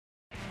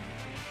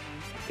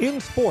In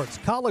sports,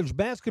 college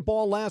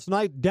basketball last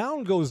night,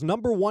 down goes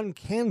number one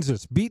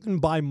Kansas, beaten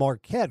by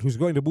Marquette, who's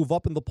going to move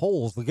up in the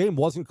polls. The game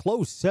wasn't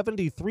close,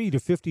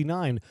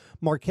 73-59.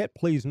 Marquette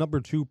plays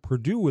number two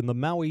Purdue in the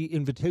Maui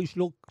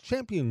Invitational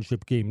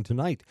Championship game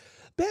tonight.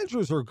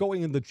 Badgers are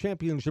going in the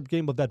championship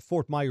game of that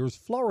Fort Myers,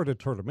 Florida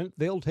tournament.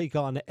 They'll take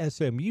on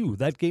SMU.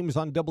 That game's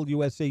on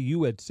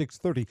WSAU at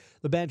 6:30.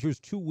 The Badgers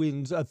 3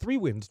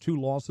 wins, 2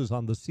 losses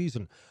on the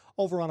season.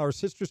 Over on our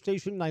sister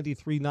station,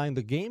 93.9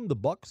 The Game, the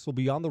Bucks will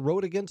be on the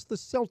road against the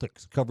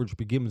Celtics. Coverage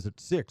begins at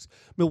 6.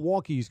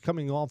 Milwaukee's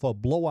coming off a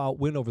blowout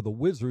win over the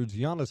Wizards.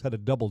 Giannis had a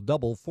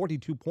double-double,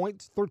 42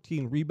 points,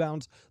 13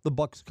 rebounds. The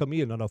Bucks come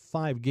in on a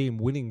 5-game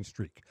winning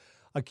streak.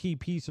 A key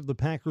piece of the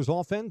Packers'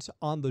 offense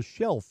on the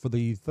shelf for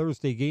the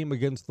Thursday game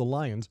against the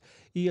Lions.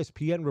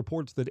 ESPN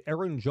reports that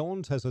Aaron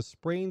Jones has a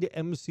sprained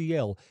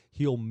MCL.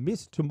 He'll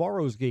miss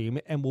tomorrow's game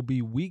and will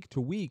be week to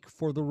week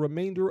for the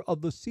remainder of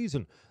the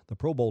season. The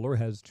Pro Bowler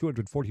has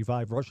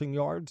 245 rushing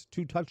yards,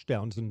 2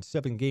 touchdowns in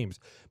 7 games.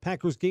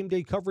 Packers game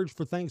day coverage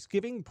for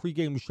Thanksgiving,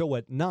 pregame show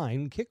at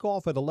 9,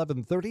 kickoff at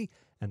 11:30,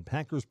 and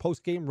Packers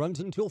postgame runs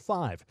until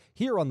 5,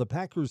 here on the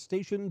Packers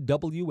station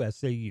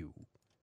WSAU.